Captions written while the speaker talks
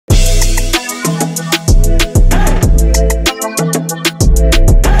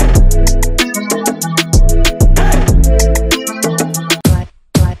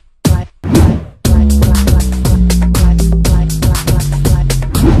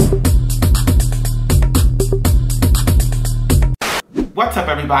What's up,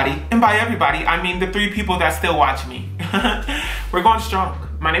 everybody? And by everybody, I mean the 3 people that still watch me. We're going strong.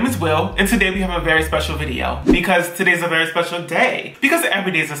 My name is Will, and today we have a very special video because today's a very special day. Because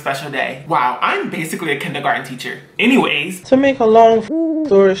every day is a special day. Wow, I'm basically a kindergarten teacher. Anyways, to make a long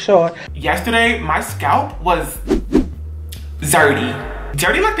story short, yesterday my scalp was dirty.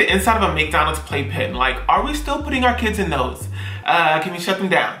 Dirty like the inside of a McDonald's playpen. Like, are we still putting our kids in those? Can we shut them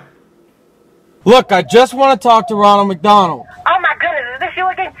down? Look, I just want to talk to Ronald McDonald. Oh my goodness, is this you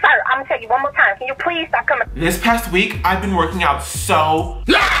again? Sir, I'm gonna tell you one more time. Can you please stop coming? This past week, I've been working out so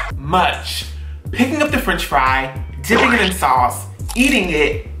much. Picking up the French fry, dipping it in sauce, eating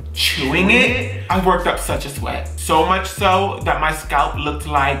it, chewing it. I worked up such a sweat. So much so that my scalp looked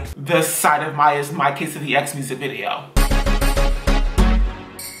like the side of Maya's My Case of the X music video.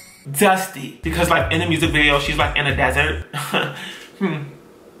 Dusty, because like in the music video, she's like in a desert.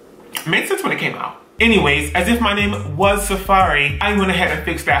 Made sense when it came out. Anyways, as if my name was Safari, I went ahead and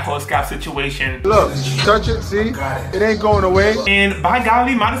fixed that whole scalp situation. Look, touch it, see? It ain't going away. And by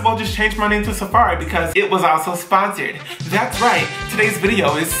golly, might as well just change my name to Safari because it was also sponsored. That's right, today's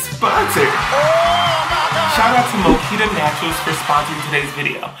video is sponsored. Shout out to Mokita Naturals for sponsoring today's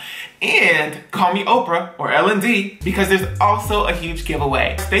video. And call me Oprah or L&D because there's also a huge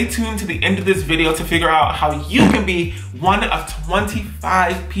giveaway. Stay tuned to the end of this video to figure out how you can be one of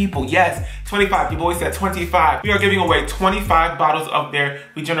 25 people. Yes, 25. Your boy said 25. We are giving away 25 bottles of their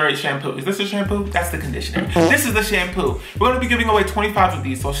Regenerate shampoo. Is this a shampoo? That's the conditioner. This is the shampoo. We're gonna be giving away 25 of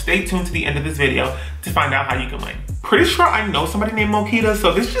these, so stay tuned to the end of this video to find out how you can win. Pretty sure I know somebody named Mokita,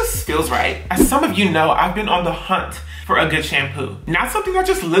 so this just feels right. As some of you know, I've been on the hunt for a good shampoo. Not something that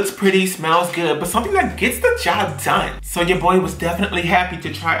just looks pretty, smells good, but something that gets the job done. So your boy was definitely happy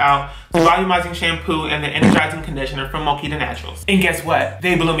to try out the volumizing shampoo and the energizing conditioner from Mokita Naturals. And guess what?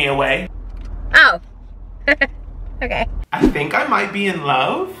 They blew me away. Oh. Okay. I think I might be in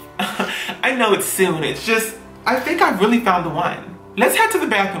love. I know it's soon, it's just, I think I really found the one. Let's head to the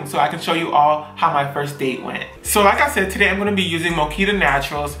bathroom so I can show you all how my first date went. So like I said, today I'm gonna be using Mokita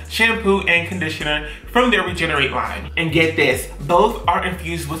Naturals shampoo and conditioner from their Regenerate line. And get this, both are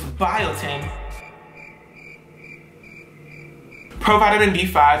infused with biotin, provitamin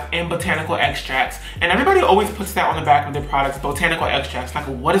B5, and botanical extracts. And everybody always puts that on the back of their products, botanical extracts. Like,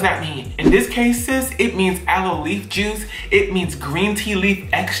 what does that mean? In this case, sis, it means aloe leaf juice, it means green tea leaf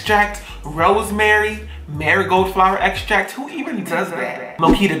extract, rosemary, marigold flower extract. Who even does that?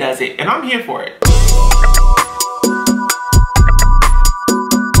 Mokita does it, and I'm here for it.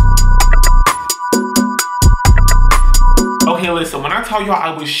 Okay, listen, when I tell y'all I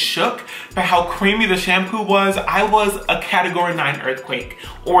was shook by how creamy the shampoo was, I was a Category 9 earthquake,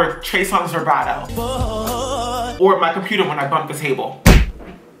 or Trey Songz vibrato, or my computer when I bumped the table.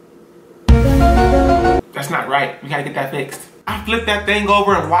 That's not right, we gotta get that fixed. I flipped that thing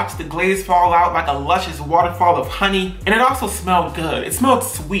over and watched the glaze fall out like a luscious waterfall of honey, and it also smelled good. It smelled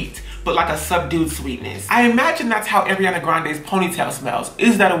sweet, but like a subdued sweetness. I imagine that's how Ariana Grande's ponytail smells.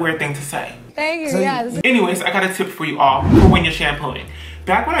 Is that a weird thing to say? Thank you, yes. Anyways, I got a tip for you all for when you're shampooing.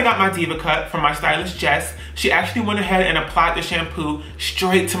 Back when I got my Diva cut from my stylist Jess, she actually went ahead and applied the shampoo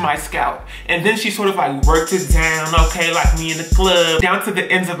straight to my scalp. And then she sort of like worked it down, okay, like me in the club, down to the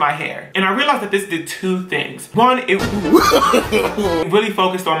ends of my hair. And I realized that this did 2 things. One, it really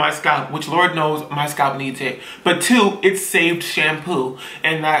focused on my scalp, which Lord knows my scalp needs it. But 2, it saved shampoo.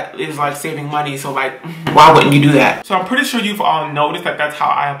 And that is like saving money, so like, why wouldn't you do that? So I'm pretty sure you've all noticed that that's how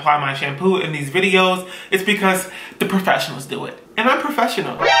I apply my shampoo in these videos. It's because the professionals do it. And I'm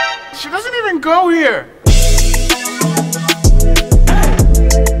professional. She doesn't even go here.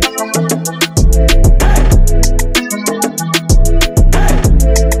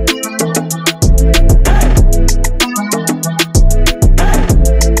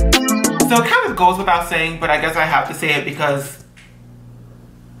 So it kind of goes without saying, but I guess I have to say it because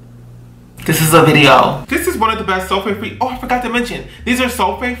this is a video. This is one of the best sulfate-free. Oh, I forgot to mention. These are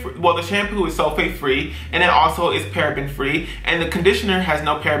sulfate-free. Well, the shampoo is sulfate-free, and it also is paraben-free, and the conditioner has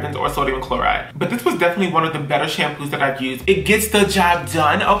no parabens or sodium chloride. But this was definitely one of the better shampoos that I've used. It gets the job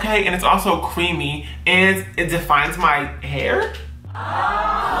done, okay? And it's also creamy, and it defines my hair.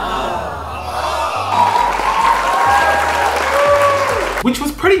 Which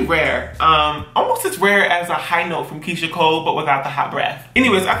was pretty rare. Almost as rare as a high note from Keisha Cole, but without the hot breath.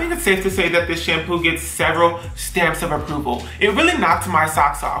 Anyways, I think it's safe to say that this shampoo gets several stamps of approval. It really knocked my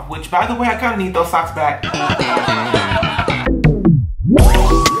socks off, which by the way, I kind of need those socks back.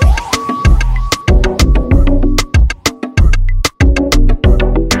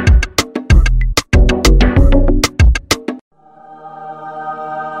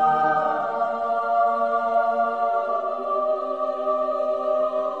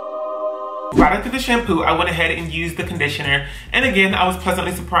 Right after the shampoo, I went ahead and used the conditioner, and again, I was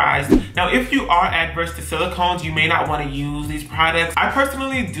pleasantly surprised. Now, if you are adverse to silicones, you may not want to use these products. I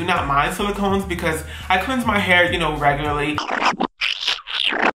personally do not mind silicones because I cleanse my hair, you know, regularly.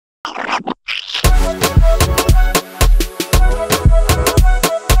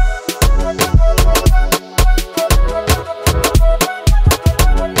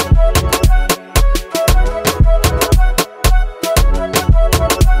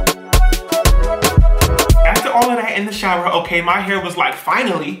 In the shower, okay, my hair was like,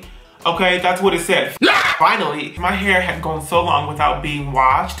 finally, okay, that's what it said. Finally, my hair had gone so long without being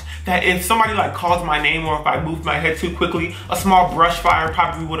washed that if somebody like calls my name or if I moved my head too quickly, a small brush fire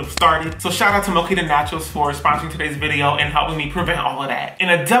probably would have started. So shout out to Mojito Naturals for sponsoring today's video and helping me prevent all of that.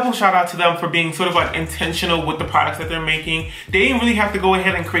 And a double shout out to them for being sort of like intentional with the products that they're making. They didn't really have to go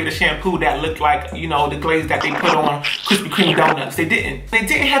ahead and create a shampoo that looked like, you know, the glaze that they put on Krispy Kreme donuts. They didn't. They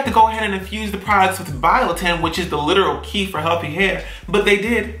didn't have to go ahead and infuse the products with biotin, which is the literal key for healthy hair, but they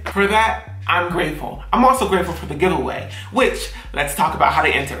did. For that, I'm grateful. I'm also grateful for the giveaway, which, let's talk about how to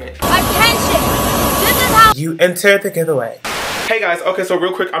enter it. Attention! This is how you enter the giveaway. Hey guys, okay, so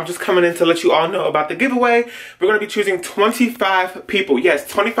real quick, I'm just coming in to let you all know about the giveaway. We're gonna be choosing 25 people, yes,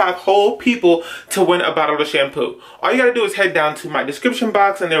 25 whole people to win a bottle of shampoo. All you gotta do is head down to my description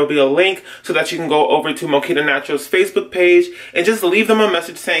box and there will be a link so that you can go over to Mojito Naturals' Facebook page and just leave them a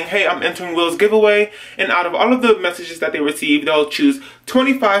message saying, hey, I'm entering Will's giveaway. And out of all of the messages that they receive, they'll choose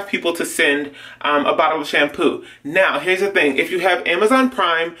 25 people to send a bottle of shampoo. Now, here's the thing. If you have Amazon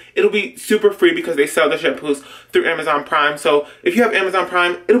Prime, it'll be super free because they sell the shampoos through Amazon Prime. So if you have Amazon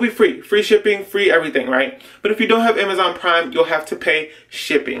Prime, it'll be free. Free shipping, free everything, right? But if you don't have Amazon Prime, you'll have to pay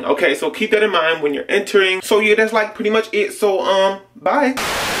shipping. Okay, so keep that in mind when you're entering. So yeah, that's like pretty much it. So, bye.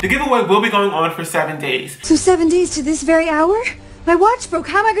 The giveaway will be going on for 7 days. So 7 days to this very hour? My watch broke.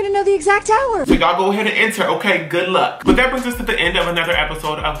 How am I going to know the exact hour? So y'all go ahead and enter, okay? Good luck. But that brings us to the end of another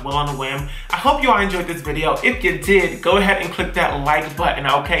episode of Will on a Whim. I hope you all enjoyed this video. If you did, go ahead and click that like button,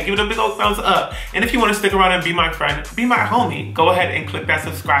 okay? Give it a big old thumbs up. And if you want to stick around and be my friend, be my homie, go ahead and click that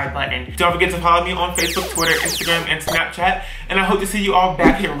subscribe button. Don't forget to follow me on Facebook, Twitter, Instagram, and Snapchat. And I hope to see you all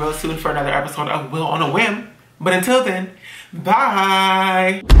back here real soon for another episode of Will on a Whim. But until then,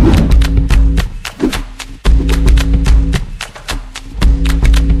 bye.